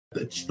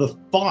It's the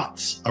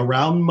thoughts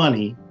around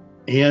money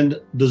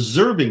and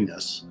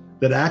deservingness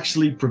that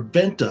actually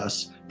prevent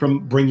us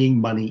from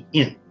bringing money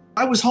in.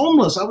 I was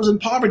homeless. I was in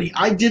poverty.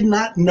 I did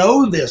not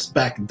know this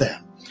back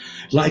then.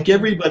 Like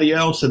everybody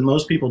else and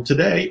most people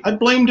today, I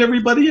blamed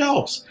everybody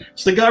else.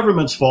 It's the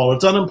government's fault.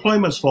 It's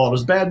unemployment's fault.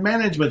 It's bad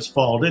management's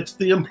fault. It's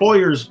the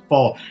employer's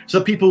fault. It's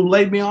the people who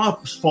laid me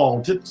off's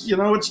fault. It's,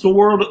 it's the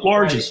world at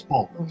large's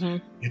fault.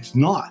 It's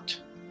not.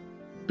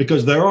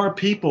 Because there are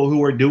people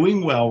who are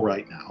doing well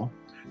right now.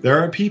 There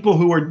are people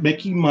who are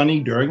making money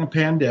during a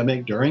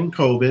pandemic, during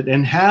COVID,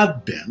 and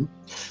have been.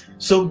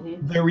 So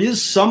there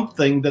is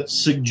something that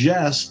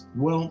suggests,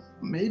 well,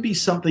 maybe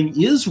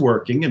something is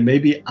working and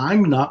maybe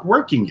I'm not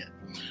working it.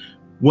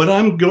 What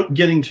I'm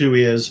getting to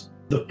is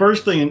the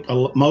first thing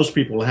most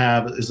people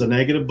have is a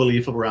negative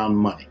belief around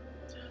money.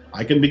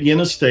 I can begin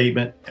a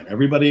statement and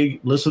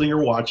everybody listening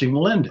or watching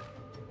will end it.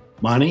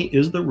 Money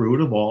is the root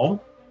of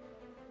all.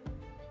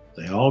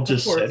 They all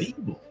just said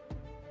evil.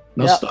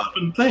 Now stop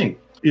and think.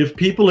 If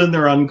people in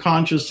their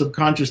unconscious,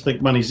 subconscious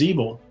think money's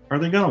evil, are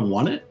they going to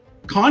want it?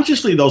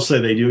 Consciously, they'll say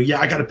they do. Yeah,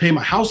 I got to pay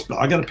my house bill.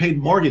 I got to pay the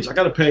mortgage. I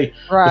got to pay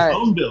the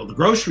phone bill, the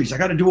groceries. I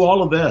got to do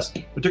all of this.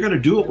 But they're going to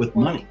do it with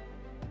money.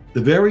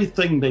 The very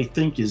thing they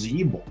think is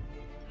evil.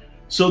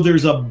 So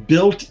there's a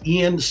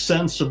built-in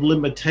sense of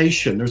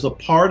limitation. There's a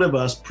part of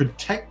us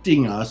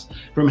protecting us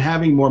from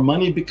having more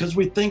money because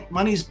we think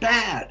money's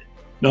bad.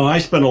 No, I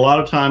spend a lot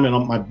of time in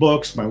my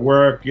books, my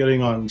work,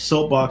 getting on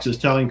soapboxes,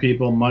 telling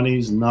people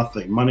money's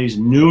nothing. Money's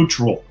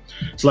neutral.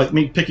 It's like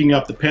me picking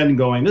up the pen and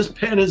going, this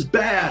pen is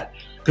bad.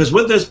 Because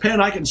with this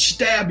pen, I can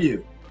stab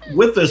you.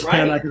 With this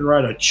pen, I can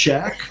write a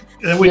check.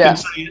 And we can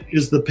say,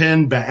 is the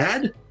pen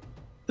bad?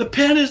 The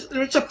pen it's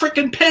a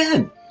freaking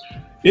pen.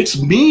 It's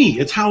me.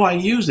 It's how I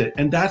use it.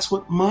 And that's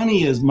what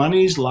money is.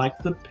 Money's like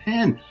the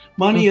pen.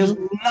 Money is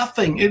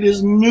nothing. It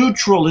is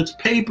neutral. It's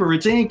paper.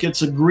 It's ink.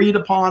 It's agreed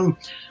upon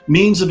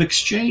means of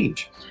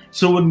exchange.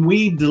 So when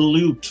we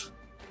dilute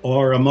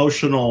our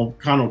emotional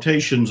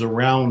connotations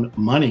around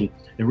money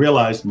and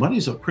realize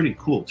money's a pretty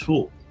cool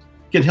tool.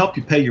 It can help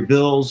you pay your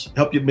bills,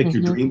 help you make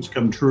your dreams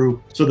come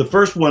true. So the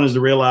first one is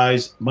to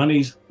realize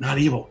money's not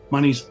evil.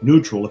 Money's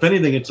neutral. If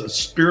anything, it's a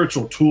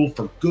spiritual tool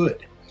for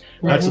good.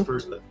 That's the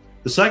first thing.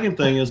 The second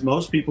thing is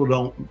most people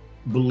don't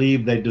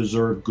believe they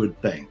deserve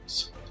good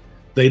things.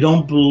 They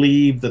don't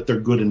believe that they're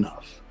good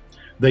enough.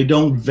 They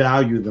don't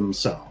value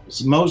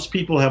themselves. Most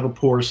people have a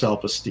poor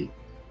self-esteem.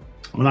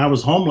 When I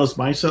was homeless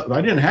myself,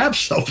 I didn't have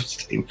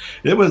self-esteem.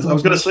 I was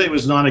going to say it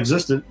was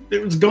non-existent.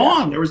 It was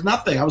gone. There was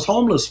nothing. I was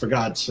homeless, for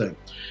God's sake.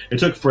 It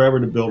took forever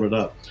to build it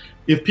up.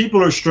 If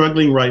people are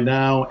struggling right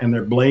now and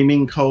they're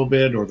blaming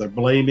COVID or they're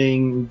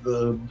blaming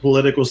the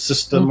political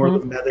system or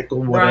the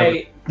medical whatever,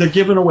 they're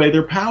giving away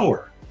their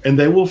power. And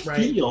they will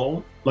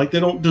feel like they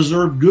don't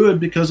deserve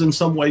good because in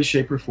some way,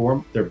 shape, or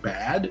form, they're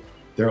bad,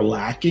 they're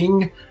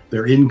lacking,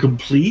 they're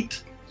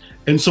incomplete.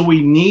 And so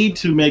we need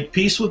to make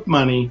peace with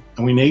money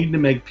and we need to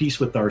make peace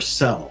with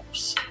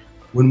ourselves.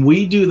 When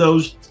we do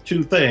those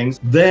two things,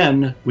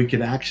 then we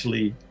can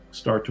actually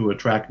start to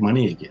attract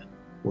money again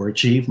or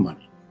achieve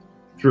money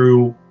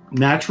through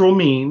natural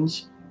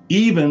means,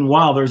 even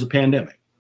while there's a pandemic.